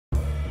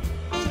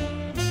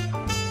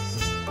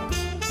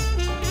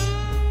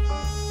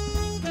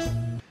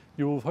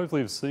You'll hopefully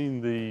have seen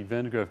the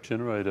Van de Graaff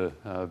generator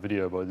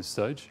video by this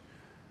stage.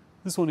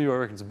 This one here I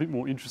reckon is a bit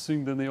more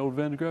interesting than the old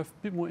Van de Graaff,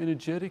 a bit more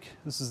energetic.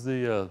 This is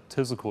the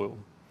Tesla Coil.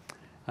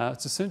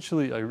 It's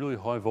essentially a really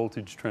high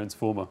voltage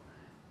transformer.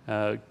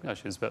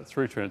 Actually there's about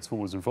 3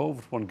 transformers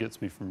involved. One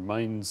gets me from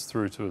mains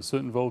through to a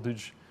certain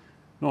voltage.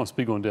 Nice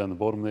big one down the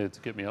bottom there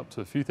to get me up to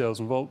a few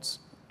thousand volts.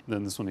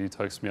 Then this one here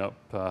takes me up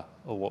a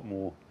lot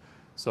more.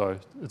 So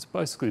it's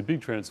basically a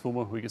big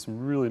transformer. We get some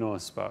really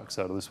nice sparks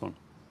out of this one.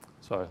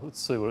 So let's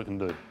see what it can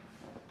do.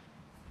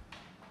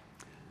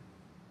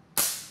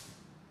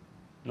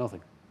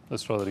 Nothing.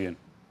 Let's try that again.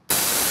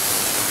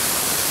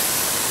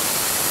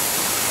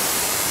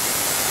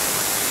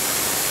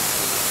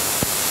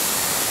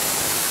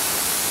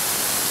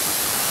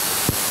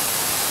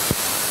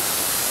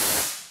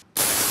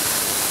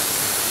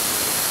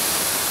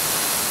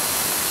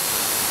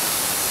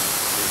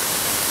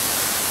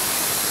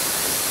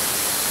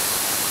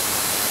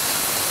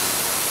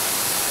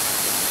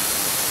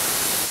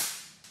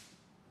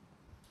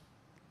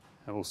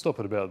 And we'll stop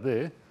it about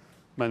there,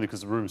 mainly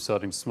because the room's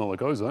starting to smell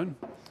like ozone.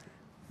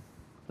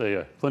 There you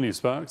go, plenty of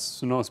sparks,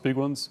 some nice big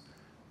ones.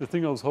 The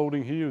thing I was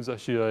holding here was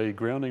actually a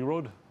grounding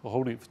rod. I'm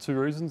holding it for 2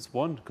 reasons.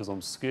 1, because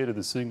I'm scared of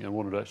this thing and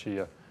wanted to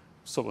actually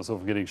stop myself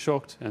from getting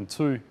shocked. And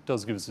 2, it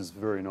does give us this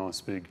very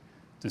nice big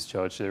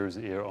discharge there as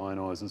the air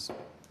ionizes.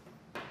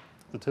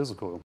 The Tesla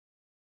Coil.